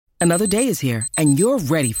Another day is here, and you're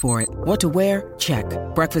ready for it. What to wear? Check.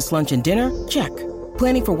 Breakfast, lunch, and dinner? Check.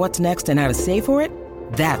 Planning for what's next and how to save for it?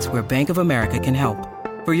 That's where Bank of America can help.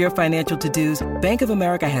 For your financial to-dos, Bank of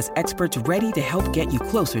America has experts ready to help get you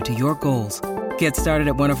closer to your goals. Get started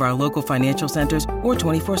at one of our local financial centers or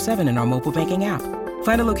 24/7 in our mobile banking app.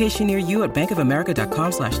 Find a location near you at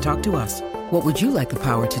bankofamerica.com/talktous. What would you like the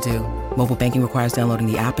power to do? Mobile banking requires downloading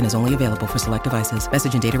the app and is only available for select devices.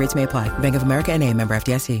 Message and data rates may apply. Bank of America N.A., member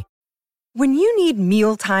FDIC. When you need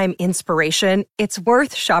mealtime inspiration, it's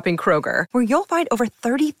worth shopping Kroger, where you'll find over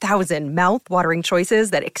 30,000 mouth-watering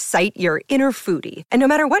choices that excite your inner foodie. And no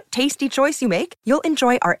matter what tasty choice you make, you'll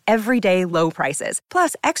enjoy our everyday low prices,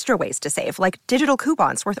 plus extra ways to save, like digital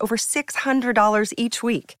coupons worth over $600 each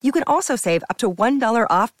week. You can also save up to $1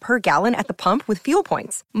 off per gallon at the pump with fuel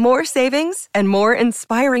points. More savings and more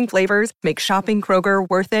inspiring flavors make shopping Kroger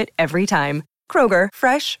worth it every time. Kroger,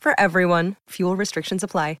 fresh for everyone. Fuel restrictions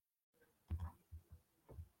apply.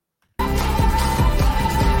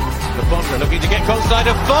 Le Fondre looking to get close side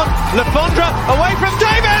of Font. Le Fondre away from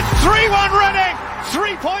Davis. 3-1 Reading.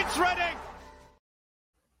 3 points Reading.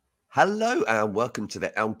 Hello and welcome to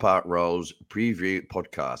the Elm Park Rolls preview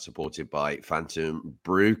podcast supported by Phantom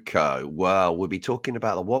Brew Co. Well, we'll be talking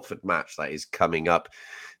about the Watford match that is coming up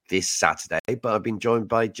this Saturday, but I've been joined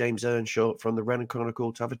by James Earnshaw from the Reading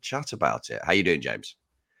Chronicle to have a chat about it. How you doing, James?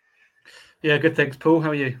 Yeah, good. Thanks, Paul.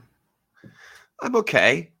 How are you? I'm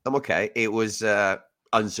okay. It was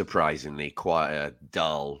unsurprisingly quite a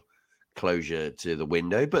dull closure to the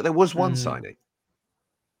window, but there was one signing.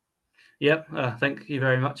 Yep. Thank you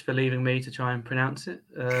very much for leaving me to try and pronounce it.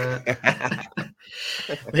 The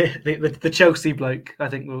Chelsea bloke, I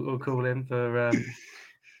think we'll call him, for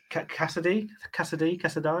Cassidy.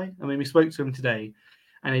 I mean, we spoke to him today,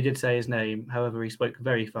 and he did say his name. However, he spoke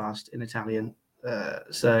very fast in Italian,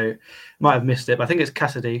 so might have missed it. But I think it's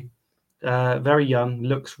Cassidy. Very young,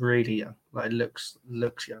 looks really young. Like looks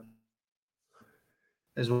young,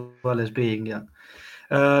 as well as being young.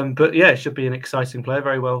 But yeah, it should be an exciting player.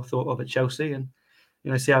 Very well thought of at Chelsea, and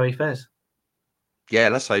see how he fares. Yeah,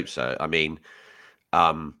 let's hope so. I mean,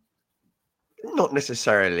 not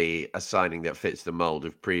necessarily a signing that fits the mold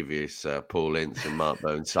of previous Paul Ince and Mark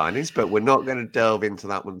Bowen signings, but we're not going to delve into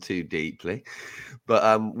that one too deeply.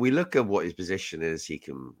 But we look at what his position is. He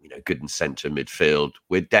can, good in centre midfield.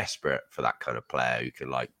 We're desperate for that kind of player who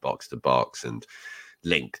can box to box and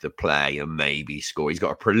link the play and maybe score. He's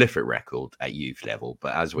got a prolific record at youth level,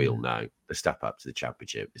 but as we all know, the step up to the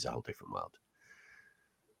Championship is a whole different world.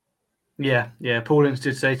 Yeah. Paul Ince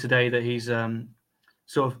did say today that he's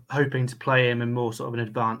sort of hoping to play him in more sort of an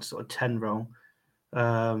advanced sort of 10 role,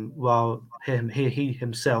 while he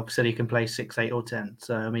himself said he can play 6, 8 or 10.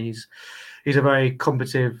 So, I mean, he's a very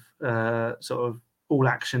competitive sort of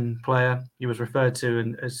all-action player. He was referred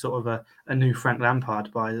to as sort of a new Frank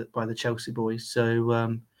Lampard by the Chelsea boys.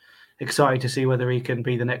 So excited to see whether he can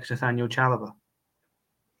be the next Nathaniel Chalobah.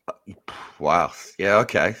 Wow. Yeah,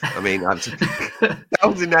 okay. I mean, that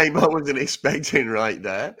was a name I wasn't expecting right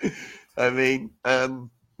there. I mean,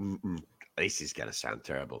 this is going to sound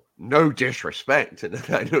terrible. No disrespect to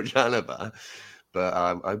Nathaniel Chalobah, but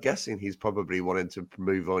I'm guessing he's probably wanted to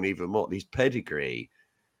move on even more. His pedigree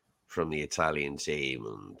from the Italian team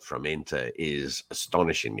and from Inter is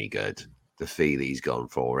astonishingly good. The fee that he's gone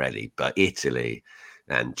for already, but Italy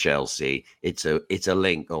and Chelsea, it's a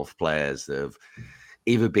link of players that have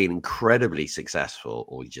either been incredibly successful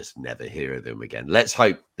or you just never hear of them again. Let's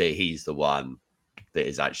hope that he's the one that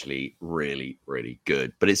is actually really, really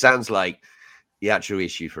good. But it sounds like the actual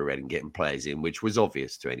issue for Reading getting players in, which was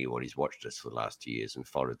obvious to anyone who's watched us for the last 2 years and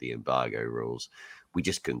followed the embargo rules, we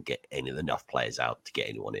just couldn't get enough players out to get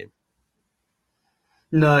anyone in.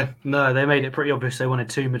 No, they made it pretty obvious they wanted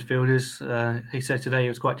 2 midfielders. He said today he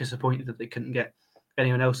was quite disappointed that they couldn't get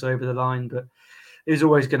anyone else over the line, but it was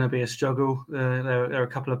always going to be a struggle. There are a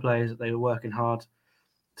couple of players that they were working hard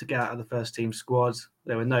to get out of the first team squad.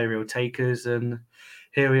 There were no real takers, and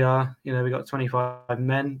here we are. We got 25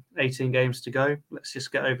 men, 18 games to go. Let's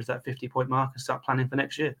just get over to that 50-point mark and start planning for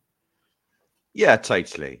next year. Yeah,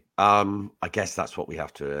 totally. I guess that's what we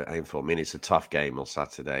have to aim for. I mean, it's a tough game on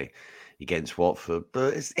Saturday against Watford,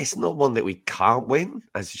 but it's not one that we can't win.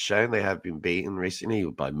 As it's shown, they have been beaten recently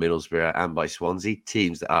by Middlesbrough and by Swansea,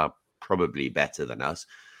 teams that are probably better than us.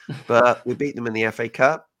 But we beat them in the FA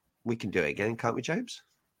Cup. We can do it again, can't we, James?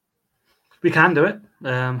 We can do it.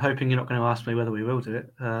 Hoping you're not going to ask me whether we will do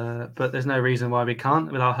it. But there's no reason why we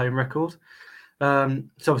can't with our home record.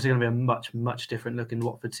 It's obviously going to be a much, much different looking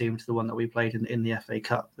Watford team to the one that we played in the FA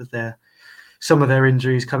Cup, with some of their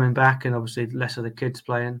injuries coming back and obviously less of the kids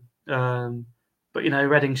playing. But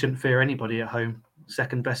Reading shouldn't fear anybody at home.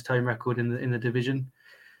 second best home record in the division.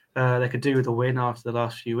 They could do with a win after the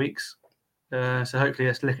last few weeks. So hopefully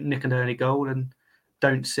let's nick an early goal and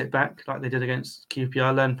don't sit back like they did against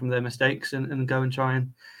QPR, learn from their mistakes and go and try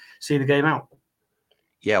and see the game out.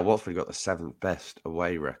 Yeah, Watford got the 7th best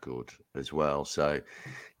away record as well. So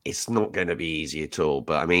it's not going to be easy at all.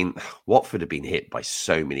 But I mean, Watford have been hit by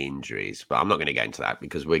so many injuries, but I'm not going to get into that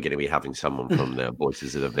because we're going to be having someone from the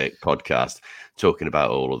Voices of the Vic podcast talking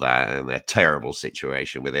about all of that and their terrible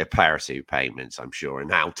situation with their parachute payments, I'm sure,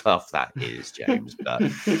 and how tough that is, James. But,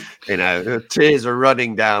 tears are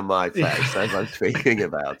running down my face as I'm speaking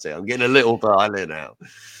about it. I'm getting a little violent out.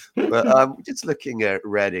 But just looking at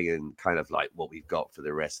Reading and kind of like what we've got for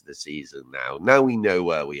the rest of the season now. Now we know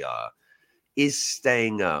where we are. Is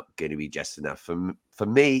staying up going to be just enough? For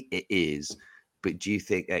me, it is. But do you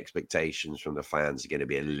think expectations from the fans are going to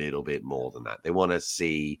be a little bit more than that? They want to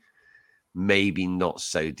see maybe not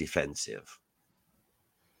so defensive.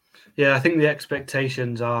 Yeah, I think the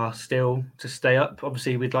expectations are still to stay up.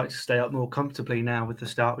 Obviously, we'd like to stay up more comfortably now with the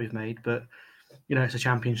start we've made. But, it's a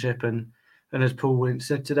championship. And as Paul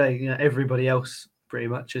said today, everybody else pretty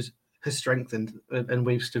much has strengthened and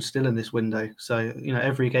we've stood still in this window. So,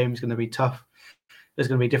 every game is going to be tough. There's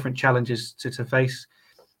going to be different challenges to face.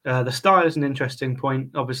 The style is an interesting point.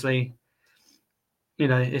 Obviously,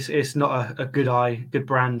 it's not a good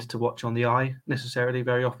brand to watch on the eye necessarily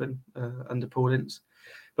very often under Paul Ince.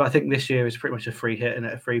 But I think this year is pretty much a free hit and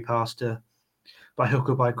a free pass to, by hook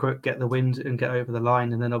or by crook, get the win and get over the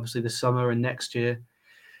line. And then obviously the summer and next year,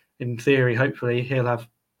 in theory, hopefully he'll have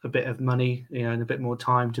a bit of money, and a bit more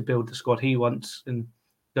time to build the squad he wants and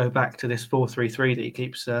go back to this 4-3-3 that he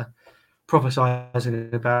keeps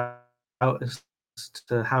prophesizing about as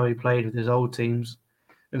to how he played with his old teams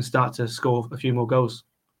and start to score a few more goals.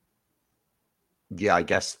 Yeah, I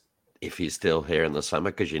guess if he's still here in the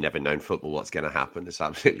summer, because you never know in football what's going to happen. It's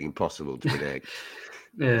absolutely impossible to predict.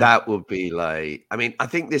 Yeah. That would be like, I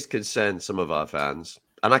think this concerns some of our fans,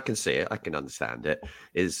 and I can see it, I can understand it,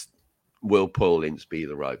 is will Paul Ince be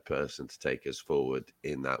the right person to take us forward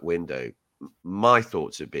in that window? My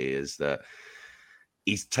thoughts would be is that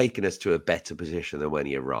he's taken us to a better position than when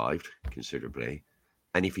he arrived, considerably.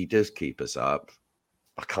 And if he does keep us up,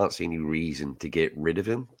 I can't see any reason to get rid of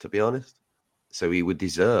him, to be honest. So he would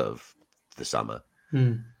deserve the summer.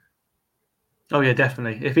 Oh, yeah,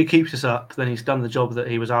 definitely. If he keeps us up, then he's done the job that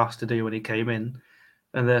he was asked to do when he came in.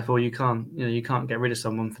 And therefore you can't get rid of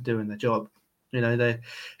someone for doing the job.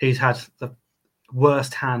 He's had the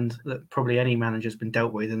worst hand that probably any manager's been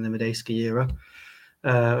dealt with in the Medeski era.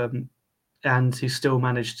 And he's still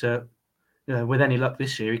managed to, with any luck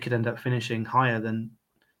this year, he could end up finishing higher than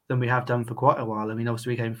we have done for quite a while.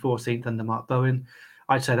 Obviously we came 14th under Mark Bowen.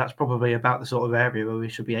 I'd say that's probably about the sort of area where we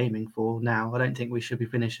should be aiming for now. I don't think we should be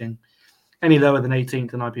finishing any lower than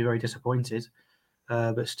 18th, and I'd be very disappointed.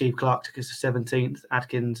 But Steve Clarke took us to 17th.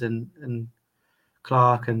 Atkins and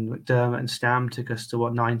Clark and McDermott and Stam took us to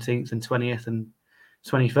 19th and 20th and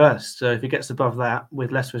 21st. So if he gets above that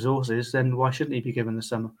with less resources, then why shouldn't he be given the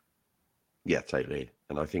summer? Yeah, totally.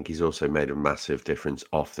 And I think he's also made a massive difference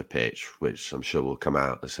off the pitch, which I'm sure will come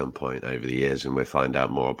out at some point over the years, and we'll find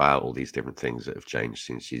out more about all these different things that have changed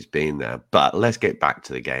since he's been there. But let's get back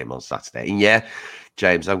to the game on Saturday. And yeah,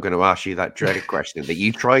 James, I'm going to ask you that dreaded question that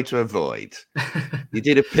you tried to avoid. You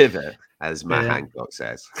did a pivot, as Matt Hancock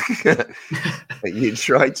says. You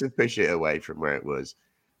tried to push it away from where it was.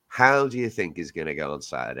 How do you think is going to go on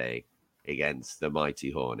Saturday against the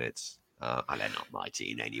mighty Hornets? And they're not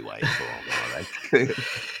mighty in any way at all, are they?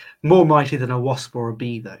 More mighty than a wasp or a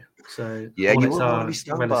bee, though. So yeah, you wouldn't want to be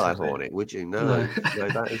stung by a hornet, would you? No,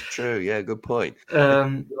 that is true. Yeah, good point.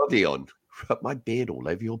 Body on, rub my beard all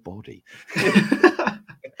over your body.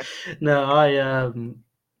 No, I'm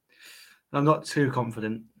not too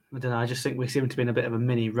confident. I don't know. I just think we seem to be in a bit of a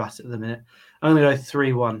mini rut at the minute. I'm going to go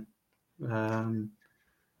 3-1,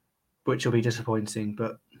 which will be disappointing.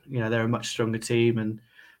 But they're a much stronger team, and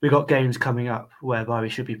we've got games coming up whereby we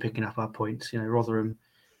should be picking up our points. Rotherham,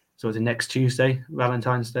 so it's next Tuesday,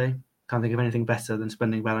 Valentine's Day. Can't think of anything better than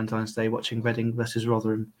spending Valentine's Day watching Reading versus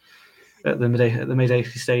Rotherham at the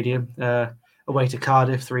Medeski Stadium. Away to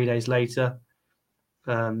Cardiff 3 days later.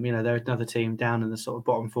 They're another team down in the sort of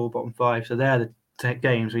bottom 4, bottom 5. So they're the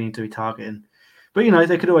games we need to be targeting. But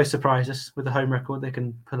they could always surprise us with the home record. They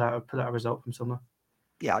can pull out a result from somewhere.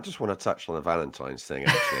 Yeah, I just want to touch on the Valentine's thing,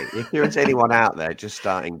 actually. If there's anyone out there just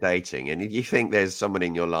starting dating and you think there's someone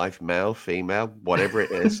in your life, male, female, whatever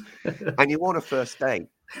it is, and you want a first date,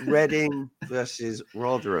 Reading versus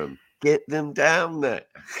Rotherham, get them down there.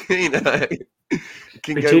 It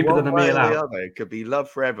can be go cheaper one than a way meal or out. the other. It could be love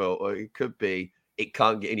forever, or it could be it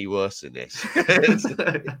can't get any worse than this.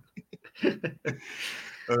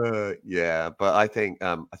 Yeah, but I think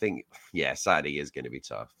Saturday is going to be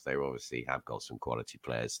tough. They obviously have got some quality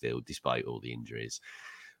players still, despite all the injuries.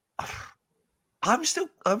 I'm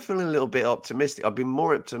feeling a little bit optimistic. I've been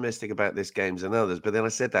more optimistic about this game than others, but then I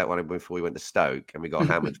said that one before we went to Stoke and we got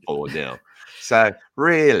hammered 4-0. So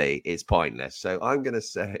really, it's pointless. So I'm going to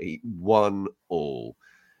say 1-1,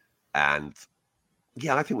 and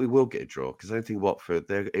yeah, I think we will get a draw because I don't think Watford,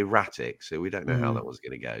 they're erratic, so we don't know how that one's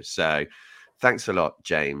going to go. So thanks a lot,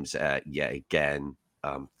 James. Yet again.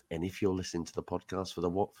 And if you're listening to the podcast for the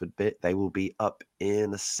Watford bit, they will be up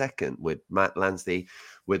in a second with Matt Lansby,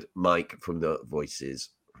 with Mike from the Voices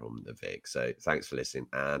from the Vic. So thanks for listening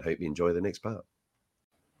and hope you enjoy the next part.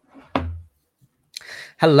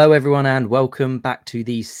 Hello, everyone, and welcome back to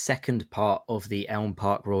the second part of the Elm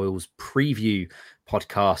Park Royals preview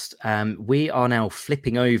podcast. We are now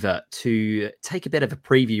flipping over to take a bit of a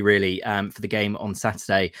preview, really, for the game on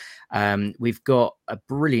Saturday. We've got a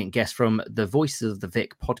brilliant guest from the Voices of the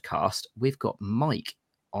Vic podcast. We've got Mike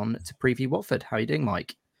on to preview Watford. How are you doing,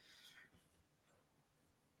 Mike?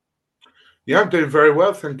 Yeah, I'm doing very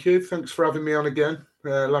well, thank you. Thanks for having me on again.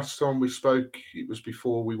 Last time we spoke, it was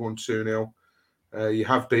before we won 2-0. You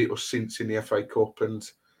have beat us since in the FA Cup, and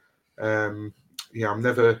I'm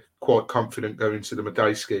never quite confident going to the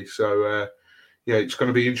Madejski. So, it's going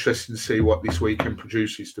to be interesting to see what this weekend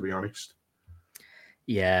produces, to be honest.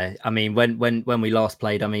 Yeah, I mean, when we last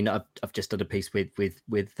played, I mean, I've just done a piece with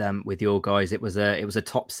your guys. It was a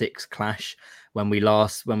top 6 clash when we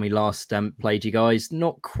last played you guys.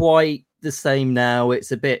 Not quite the same now.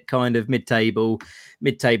 It's a bit kind of mid-table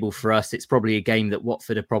for us. It's probably a game that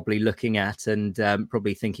Watford are probably looking at and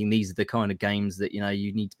probably thinking these are the kind of games that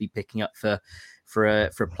you need to be picking up for a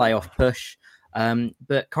playoff push.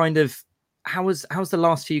 But kind of how's the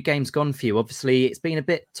last few games gone for you? Obviously, it's been a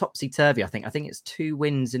bit topsy-turvy. I think it's 2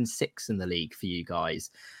 wins and 6 in the league for you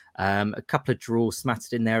guys. A couple of draws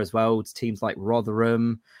smattered in there as well to teams like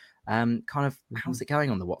Rotherham. How's it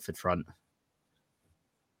going on the Watford front?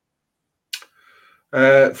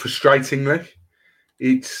 Frustratingly,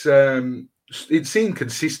 it's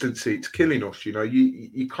inconsistency. It's killing us.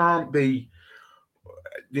 You can't be.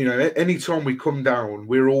 Anytime we come down,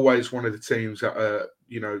 we're always one of the teams that are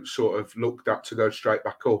sort of looked at to go straight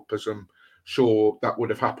back up, as I'm sure that would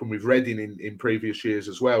have happened with Reading in previous years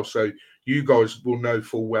as well. So you guys will know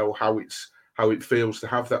full well how it feels to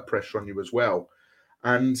have that pressure on you as well,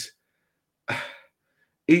 and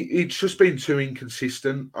it's just been too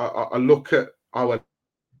inconsistent. I look at our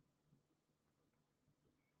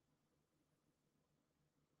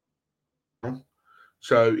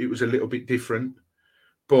so it was a little bit different,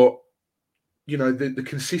 but the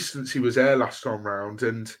consistency was there last time round,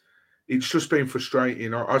 and it's just been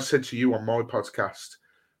frustrating. I said to you on my podcast,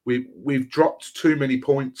 we've dropped too many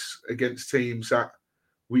points against teams that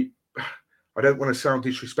I don't want to sound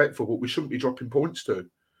disrespectful, but we shouldn't be dropping points to.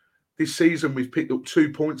 This season we've picked up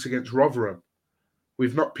 2 points against Rotherham.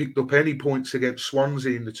 We've not picked up any points against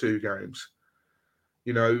Swansea in the 2 games.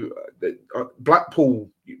 Blackpool,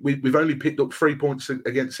 we've only picked up 3 points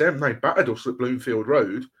against them. They battered us at Bloomfield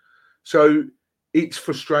Road. So it's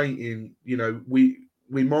frustrating. We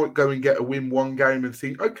might go and get a win one game and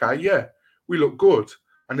think, okay, yeah, we look good.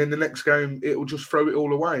 And then the next game, it'll just throw it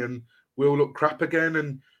all away and we'll look crap again.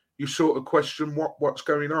 And you sort of question what's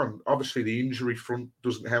going on. Obviously, the injury front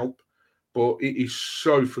doesn't help, but it is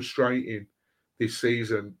so frustrating this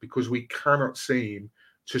season because we cannot seem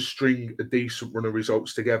to string a decent run of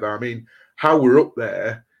results together. I mean, how we're up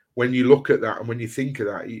there, when you look at that and when you think of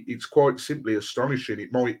that, it's quite simply astonishing.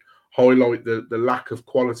 It might highlight the lack of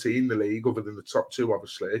quality in the league, other than the top 2,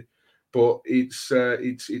 obviously. But it's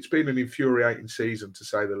been an infuriating season, to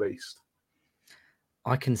say the least.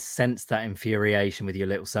 I can sense that infuriation with your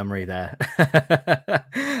little summary there.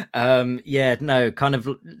 Kind of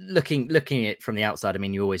looking at it from the outside. I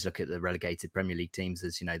mean, you always look at the relegated Premier League teams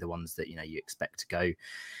as the ones that you expect to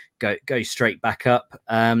go straight back up.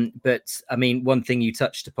 But I mean, one thing you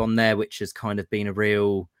touched upon there, which has kind of been a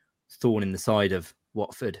real thorn in the side of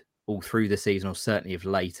Watford all through the season, or certainly of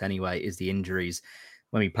late anyway, is the injuries.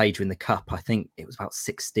 When we played you in the Cup, I think it was about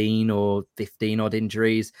 16 or 15 odd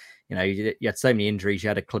injuries. You had so many injuries. You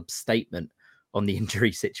had a club statement on the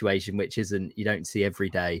injury situation, which you don't see every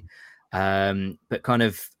day. But kind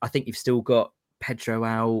of, I think you've still got Pedro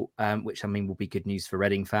out, which I mean will be good news for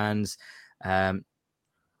Reading fans. Someone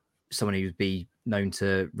who would be known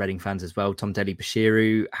to Reading fans as well, Tom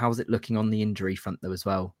Dele-Bashiru. How's it looking on the injury front though as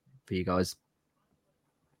well for you guys?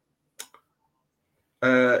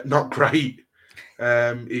 Not great.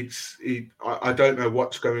 I don't know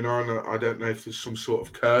what's going on. I don't know if there's some sort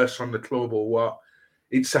of curse on the club or what.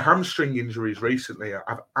 It's the hamstring injuries recently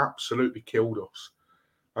have absolutely killed us.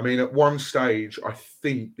 I mean, at one stage, I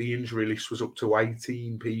think the injury list was up to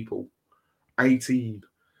 18 people. 18.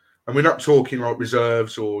 And we're not talking like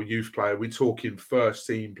reserves or youth player. We're talking first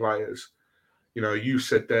team players. You know, you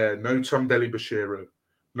said there, no Tom Dele-Bashiru,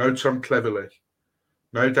 no Tom Cleverley,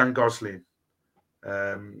 no Dan Gosling,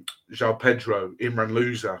 João Pedro, Imran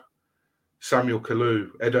Louza, Samuel Kalu,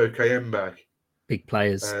 Edo Kayembe. Big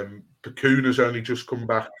players. Pacuna's only just come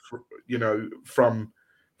back, from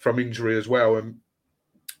injury as well. And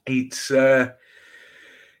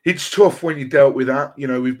it's tough when you dealt with that. You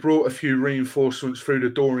know, we've brought a few reinforcements through the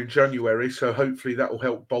door in January, so hopefully that will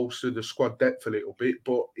help bolster the squad depth a little bit,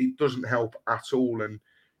 but it doesn't help at all. And,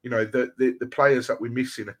 you know, the players that we're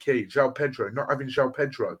missing are key. João Pedro, not having João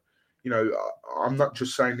Pedro, you know, I'm not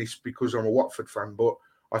just saying this because I'm a Watford fan, but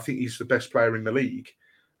I think he's the best player in the league.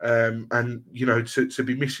 And, you know, to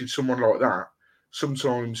be missing someone like that,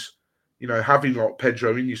 sometimes, you know, having like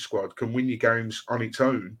Pedro in your squad can win you games on its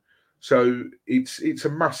own. So it's a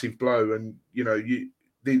massive blow, and you know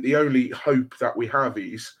the only hope that we have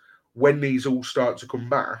is when these all start to come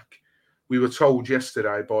back. We were told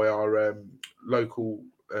yesterday by our local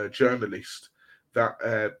journalist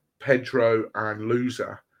that Pedro and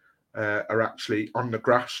Louza are actually on the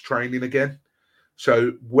grass training again.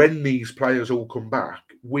 So when these players all come back,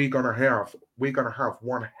 we're gonna have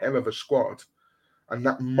one hell of a squad, and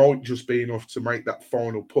that might just be enough to make that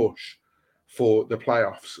final push for the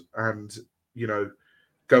playoffs and, you know,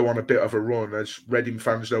 go on a bit of a run, as Reading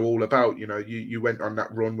fans know all about. You know, you went on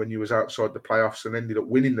that run when you was outside the playoffs and ended up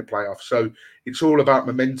winning the playoffs. So it's all about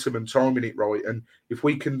momentum and timing it right. And if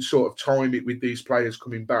we can sort of time it with these players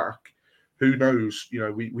coming back, who knows, you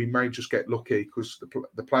know, we may just get lucky, because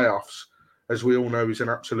the playoffs, as we all know, is an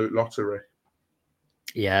absolute lottery.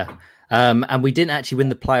 Yeah. And we didn't actually win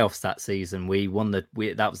the playoffs that season.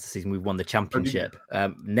 That was the season we won the championship.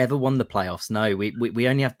 Never won the playoffs. No, we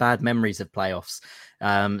only have bad memories of playoffs.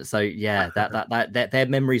 So yeah, that they're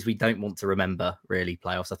memories we don't want to remember, really.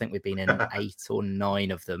 Playoffs. I think we've been in 8 or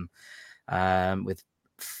 9 of them, with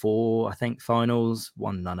 4, I think, finals,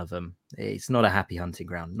 won none of them. It's not a happy hunting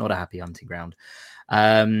ground. Not a happy hunting ground.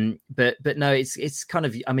 But no, it's kind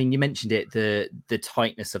of, I mean, you mentioned it, the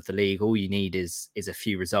tightness of the league. All you need is a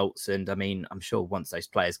few results. And I mean, I'm sure once those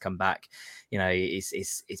players come back, you know,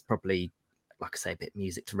 it's probably, like I say, a bit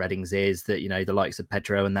music to Reading's ears that, you know, the likes of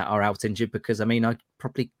Pedro and that are out injured, because I mean, I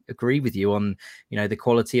probably agree with you on, you know, the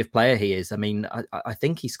quality of player he is. I mean, I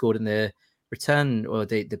think he scored in the return or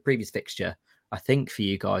the previous fixture, I think, for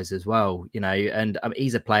you guys as well, you know, and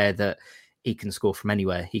he's a player that he can score from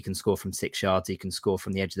anywhere. He can score from 6 yards. He can score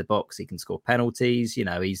from the edge of the box. He can score penalties. You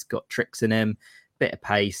know, he's got tricks in him, bit of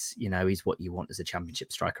pace. You know, he's what you want as a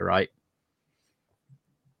championship striker, right?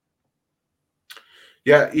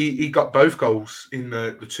 Yeah, he got both goals in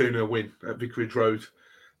the 2-0 win at Vicarage Road.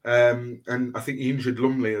 And I think he injured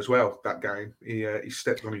Lumley as well that game. He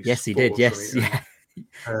stepped on his Yes, he did. Yes. Yeah.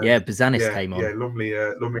 Yeah, Bazanis came on. Yeah, Lumley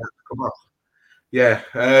had to come off. Yeah.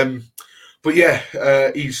 But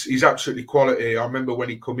yeah, he's absolutely quality. I remember when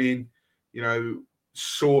he come in, you know,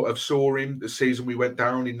 sort of saw him the season we went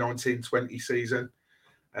down in 1920 season.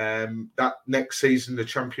 That next season, the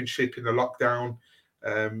championship in the lockdown,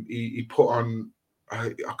 he put on,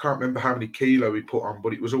 I can't remember how many kilo he put on,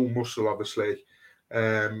 but it was all muscle, obviously.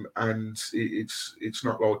 And it's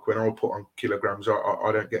not like when I put on kilograms,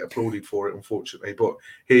 I don't get applauded for it, unfortunately. But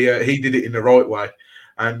he did it in the right way,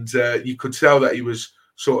 and you could tell that he was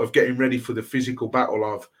sort of getting ready for the physical battle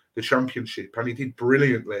of the championship, and he did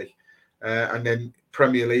brilliantly. And then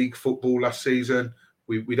Premier League football last season,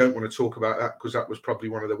 we don't want to talk about that, because that was probably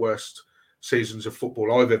one of the worst seasons of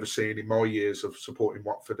football I've ever seen in my years of supporting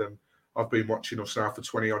Watford, and I've been watching us now for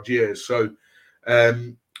 20 odd years. So,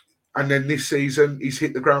 and then this season he's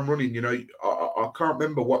hit the ground running. You know, I can't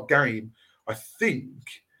remember what game. I think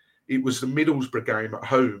it was the Middlesbrough game at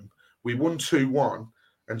home. We won 2-1.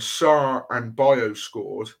 And Sarr and Bayo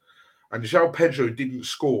scored, and João Pedro didn't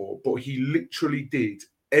score, but he literally did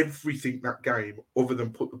everything that game other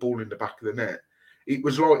than put the ball in the back of the net. It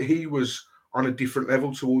was like he was on a different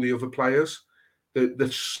level to all the other players.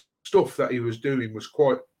 The stuff that he was doing was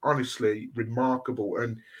quite honestly remarkable,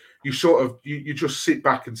 and you sort of you just sit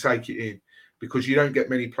back and take it in, because you don't get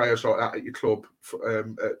many players like that at your club.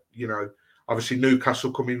 You know, obviously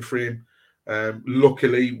Newcastle come in for him.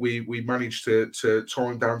 Luckily, we managed to tie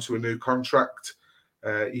him down to a new contract.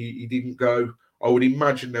 He didn't go. I would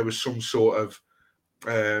imagine there was some sort of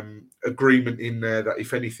agreement in there that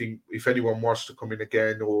if anyone was to come in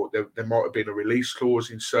again, or there might have been a release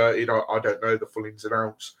clause inserted. I don't know the full ins and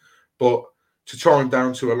outs, but to tie him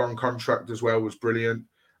down to a long contract as well was brilliant.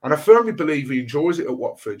 And I firmly believe he enjoys it at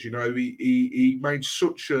Watford. You know, he made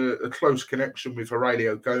such a close connection with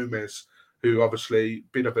Aurelio Gomez, who obviously a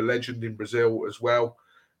bit of a legend in Brazil as well.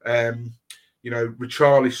 You know,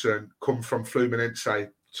 Richarlison come from Fluminense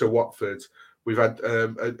to Watford. We've had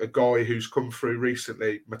a guy who's come through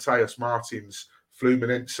recently, Mateus Martins,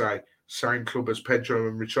 Fluminense, same club as Pedro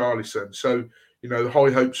and Richarlison. So, you know,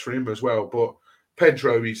 high hopes for him as well. But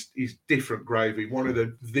Pedro is different gravy. One of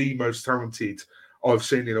the most talented I've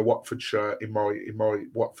seen in a Watford shirt in my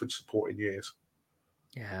Watford supporting years.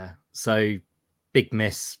 Yeah. So big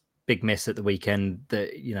miss at the weekend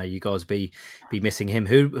that, you know, you guys be missing him.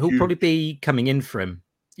 Who'll probably be coming in for him?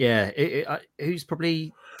 Yeah. Who's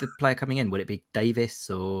probably the player coming in? Would it be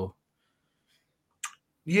Davis or?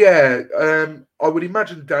 Yeah, I would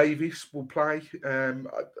imagine Davis will play.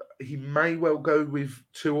 He may well go with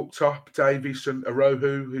two up top, Davis and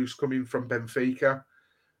Arojo, who's coming from Benfica.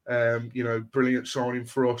 You know, brilliant signing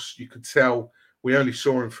for us. You could tell we only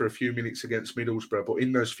saw him for a few minutes against Middlesbrough, but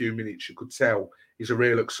in those few minutes, you could tell he's a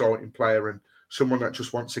real exciting player and someone that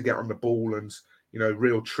just wants to get on the ball and, you know,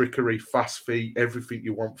 real trickery, fast feet, everything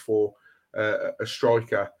you want for a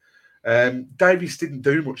striker. Davies didn't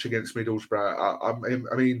do much against Middlesbrough.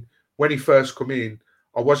 I mean, when he first come in,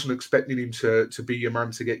 I wasn't expecting him to be your man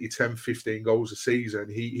to get you 10, 15 goals a season.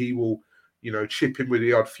 He will, you know, chip in with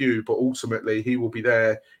the odd few, but ultimately he will be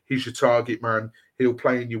there. He's your target man. He'll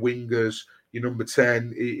play in your wingers, your number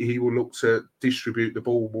 10. He will look to distribute the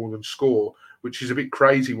ball more than score, which is a bit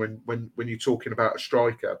crazy when you're talking about a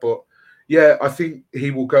striker. But yeah, I think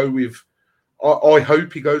he will go with. I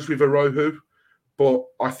hope he goes with Arojo. But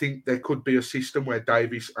I think there could be a system where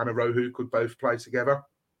Davis and Arojo could both play together.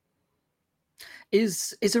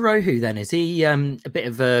 Is Arojo then? Is he a bit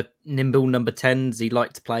of a nimble number 10? Does he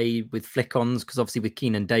like to play with flick-ons? Because obviously with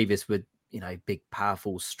Keenan Davis, with, you know, big,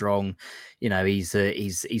 powerful, strong, you know, he's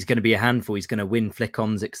going to be a handful. He's going to win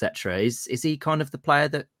flick-ons, etc. Is he kind of the player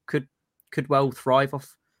that could well thrive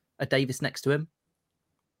off a Davis next to him?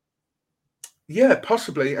 Yeah,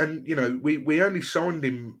 possibly. And you know, we only signed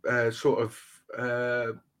him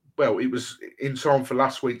well, it was in time for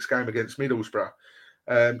last week's game against Middlesbrough.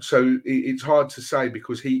 So it's hard to say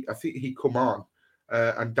because I think he come on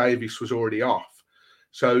and Davis was already off.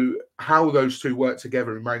 So how those two work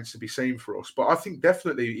together remains to be seen for us. But I think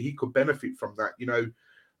definitely he could benefit from that. You know,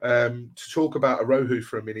 to talk about Arojo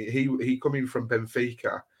for a minute, he come in from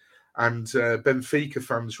Benfica, and Benfica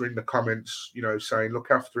fans were in the comments, you know, saying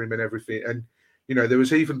look after him and everything. And you know, there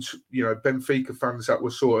was even, you know, Benfica fans that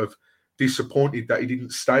were sort of disappointed that he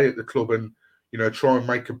didn't stay at the club and, you know, try and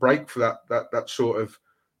make a break for that sort of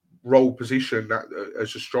role position that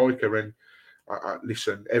as a striker. And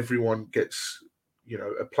listen, everyone gets, you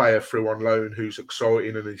know, a player through on loan who's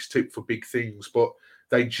exciting and is tipped for big things, but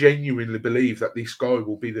they genuinely believe that this guy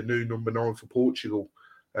will be the new number 9 for Portugal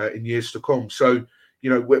in years to come. So, you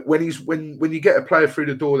know, when you get a player through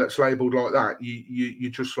the door that's labelled like that, you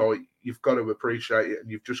just like, you've got to appreciate it and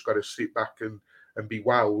you've just got to sit back and be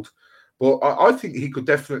wowed. But I think he could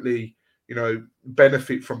definitely, you know,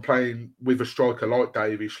 benefit from playing with a striker like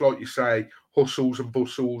Davies. Like you say, hustles and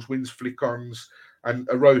bustles, wins flick-ons, and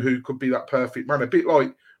Arojo could be that perfect man. A bit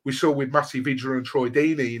like we saw with Matty Vidra and Troy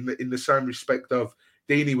Deeney in the same respect of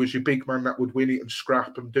Deeney was your big man that would win it and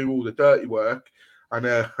scrap and do all the dirty work. And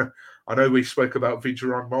I know we spoke about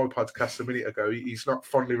Vidra on my podcast a minute ago. He's not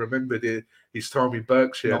fondly remembered his time in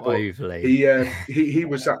Berkshire. Not but overly. He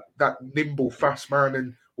was that nimble, fast man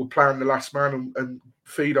and would play on the last man and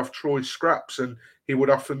feed off Troy's scraps. And he would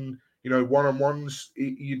often, you know, one-on-ones,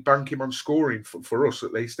 you'd bank him on scoring for us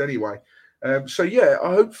at least anyway. So, yeah,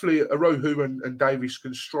 hopefully Arojo and Davies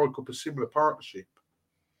can strike up a similar partnership.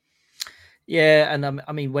 Yeah, and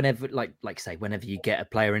I mean, whenever, like say, whenever you get a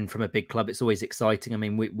player in from a big club, it's always exciting. I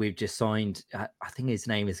mean, we've just signed. I think his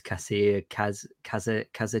name is Kassir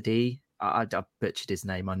Kazadi. I butchered his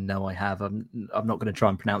name. I know I have. I'm not going to try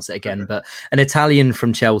and pronounce it again. But an Italian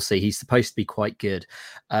from Chelsea. He's supposed to be quite good.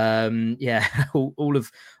 Yeah, all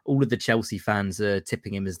of the Chelsea fans are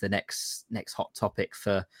tipping him as the next hot topic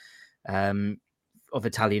for. Of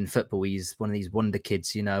Italian football. He's one of these wonder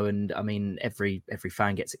kids, you know, and I mean, every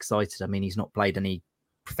fan gets excited. I mean, he's not played any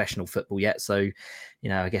professional football yet, so, you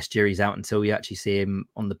know, I guess jury's out until you actually see him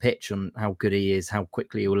on the pitch on how good he is, how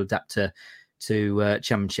quickly he will adapt to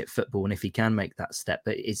championship football, and if he can make that step.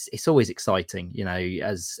 But it's always exciting, you know,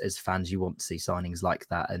 as fans, you want to see signings like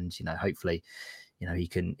that, and, you know, hopefully, you know, he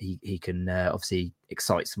can obviously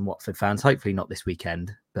excite some Watford fans. Hopefully not this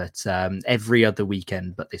weekend, but every other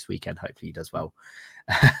weekend. But this weekend, hopefully he does well.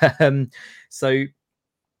 So,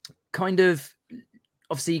 kind of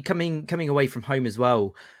obviously coming away from home as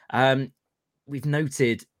well. We've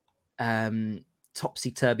noted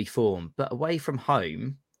topsy-turvy form, but away from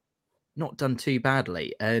home, not done too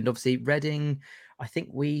badly. And obviously Reading, I think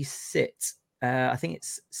we sit, I think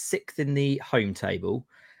it's 6th in the home table,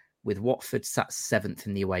 with Watford sat 7th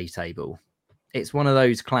in the away table. It's one of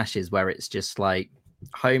those clashes where it's just like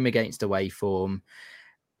home against away form.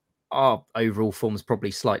 Our overall form's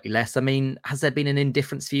probably slightly less. I mean, has there been an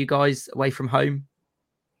indifference for you guys away from home?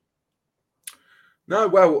 No,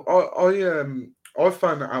 well, I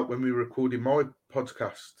found that out when we were recording my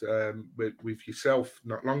podcast with yourself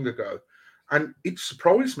not long ago. And it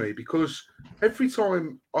surprised me because every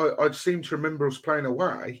time I'd seem to remember us playing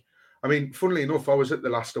away. I mean, funnily enough, I was at the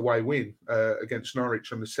last away win against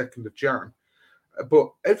Norwich on the 2nd of Jan. But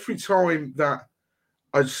every time that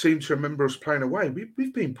I seem to remember us playing away,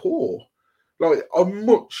 we've been poor. Like, I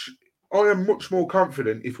am much more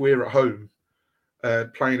confident if we're at home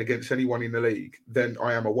playing against anyone in the league than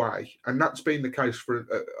I am away. And that's been the case for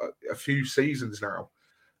a few seasons now.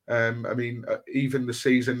 I mean, even the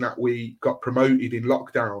season that we got promoted in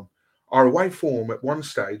lockdown, our away form at one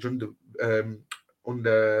stage under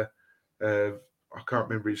I can't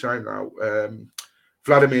remember his name now,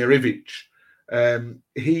 Vladimir Ivic.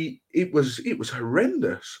 It was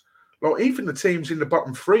horrendous. Like, even the teams in the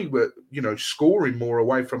bottom three were, you know, scoring more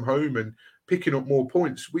away from home and picking up more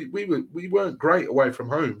points. We weren't great away from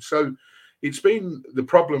home. So it's been the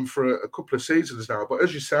problem for a couple of seasons now. But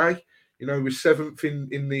as you say, you know, we're 7th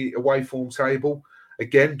in the away form table.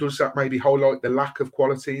 Again, does that maybe highlight the lack of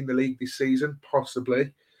quality in the league this season?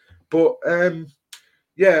 Possibly. But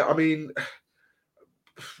yeah, I mean,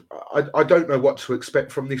 I don't know what to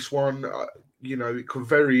expect from this one. You know, it could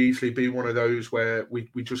very easily be one of those where we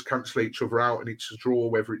just cancel each other out and it's a draw.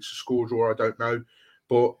 Whether it's a score draw, I don't know.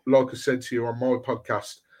 But like I said to you on my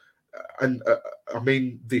podcast, and I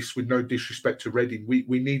mean this with no disrespect to Reading,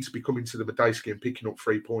 we need to be coming to the Medeski and picking up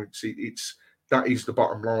 3 points. That is the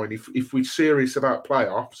bottom line. If we're serious about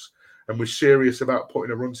playoffs and we're serious about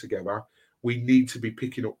putting a run together, we need to be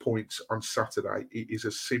picking up points on Saturday. It is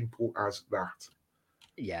as simple as that.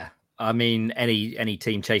 Yeah. I mean, any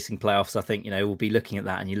team chasing playoffs, I think, you know, we'll be looking at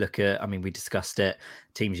that. And you look at, I mean, we discussed it,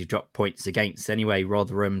 teams you dropped points against anyway.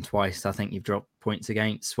 Rotherham twice, I think you've dropped points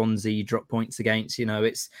against. Swansea, you dropped points against. You know,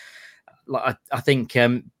 it's like, I think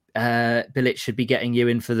Bilic should be getting you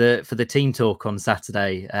in for the team talk on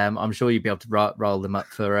Saturday. I'm sure you'll be able to roll them up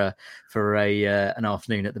for an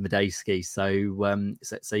afternoon at the Medeski.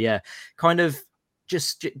 So yeah, kind of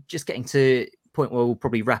just getting to point where we'll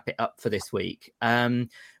probably wrap it up for this week.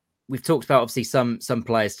 We've talked about obviously some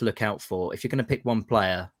players to look out for. If you're going to pick one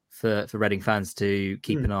player for Reading fans to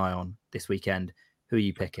keep an eye on this weekend, who are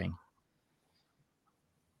you picking?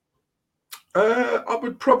 I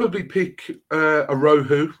would probably pick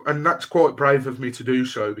Arohu, and that's quite brave of me to do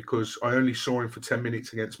so because I only saw him for 10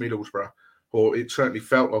 minutes against Middlesbrough, or it certainly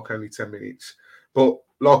felt like only 10 minutes. But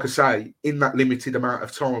like I say, in that limited amount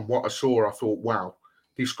of time, what I saw, I thought, wow,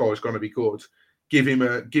 this guy's going to be good. Give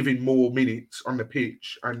him more minutes on the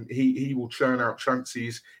pitch, and he will churn out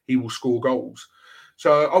chances. He will score goals.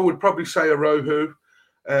 So I would probably say Arohu.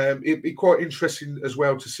 It'd be quite interesting as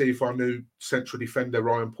well to see if our new central defender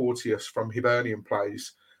Ryan Porteous from Hibernian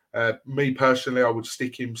plays. Me personally, I would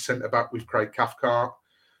stick him centre back with Craig Cathcart.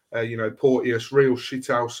 You know, Porteous, real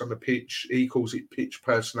shithouse on the pitch. He calls it pitch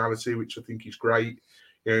personality, which I think is great.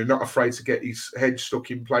 You know, not afraid to get his head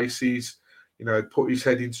stuck in places. You know, put his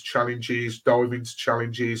head into challenges, dive into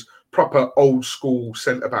challenges. Proper old school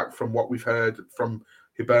centre back from what we've heard from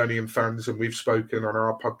Hibernian fans, and we've spoken on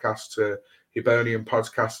our podcast to Hibernian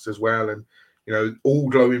podcasts as well, and you know, all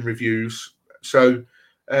glowing reviews. So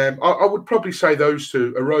I would probably say those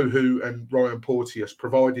two, Arohu and Ryan Porteous,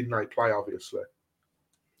 providing they play, obviously.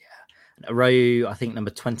 Yeah, Arohu, I think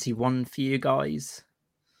number 21 for you guys.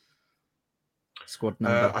 Squad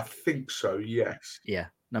number. I think so. Yes. Yeah,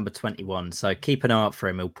 number 21. So keep an eye out for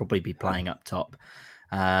him. He'll probably be playing up top.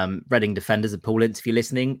 Reading defenders and Paul Ince, if you're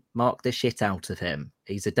listening, mark the shit out of him.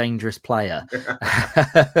 He's a dangerous player.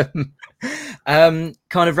 Kind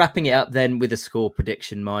of wrapping it up then with a score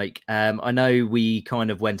prediction, Mike. I know we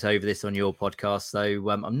kind of went over this on your podcast, so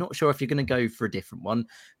I'm not sure if you're going to go for a different one,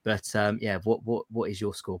 but yeah, what is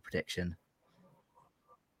your score prediction?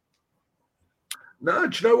 No,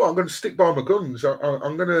 do you know what? I'm going to stick by my guns.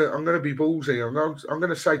 I'm going to be ballsy. I'm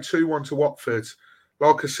going to say 2-1 to Watford.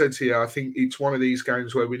 Like I said to you, I think it's one of these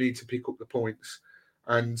games where we need to pick up the points.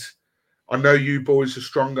 And I know you boys are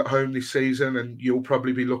strong at home this season, and you'll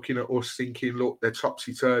probably be looking at us thinking, look, they're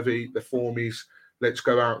topsy-turvy, the form is, let's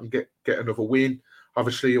go out and get another win.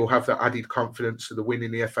 Obviously, you'll have that added confidence of the win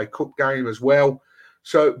in the FA Cup game as well.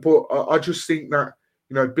 So, but I just think that,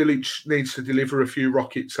 Bilic needs to deliver a few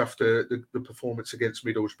rockets after the performance against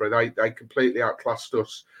Middlesbrough. They completely outclassed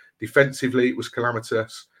us. Defensively, it was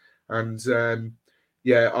calamitous. And,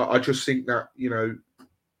 I just think that,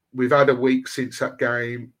 we've had a week since that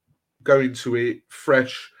game. Go into it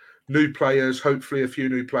fresh, new players, hopefully a few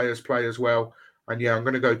new players play as well. And I'm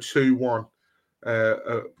going to go 2-1,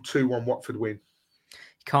 2-1 Watford win.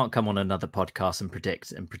 You can't come on another podcast and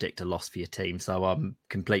predict a loss for your team. So I'm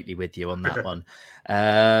completely with you on that one.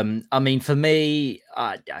 I mean, for me,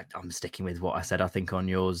 I'm sticking with what I said, I think, on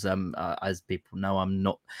yours. As people know, I'm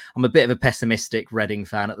a bit of a pessimistic Reading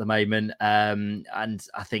fan at the moment. And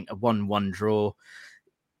I think a 1-1 draw.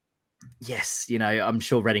 Yes, I'm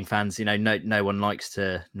sure Reading fans, no one likes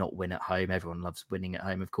to not win at home. Everyone loves winning at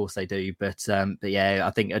home, of course they do. But yeah, I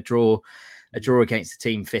think a draw against a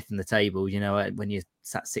team fifth in the table, when you're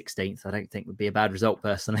sat 16th, I don't think would be a bad result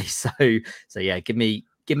personally. So yeah, give me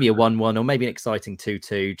a 1-1 or maybe an exciting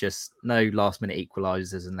 2-2. Just no last minute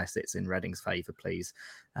equalisers unless it's in Reading's favour, please,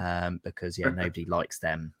 because nobody likes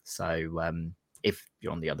them. So. If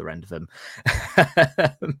you're on the other end of them.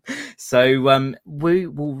 So we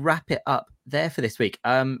will wrap it up there for this week.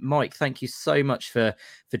 Mike, thank you so much for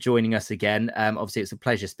joining us again. Obviously, it's a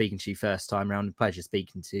pleasure speaking to you first time around. A pleasure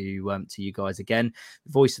speaking to you guys again.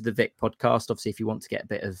 Voice of the Vic podcast. Obviously, if you want to get a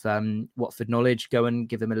bit of Watford knowledge, go and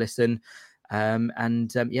give them a listen.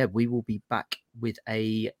 We will be back with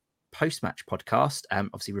a post-match podcast,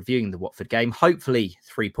 obviously reviewing the Watford game. Hopefully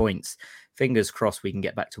 3 points. Fingers crossed we can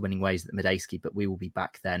get back to winning ways at the Medeski, but we will be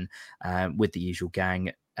back then with the usual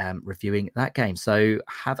gang reviewing that game. So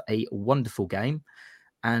have a wonderful game,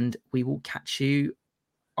 and we will catch you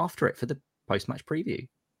after it for the post-match preview.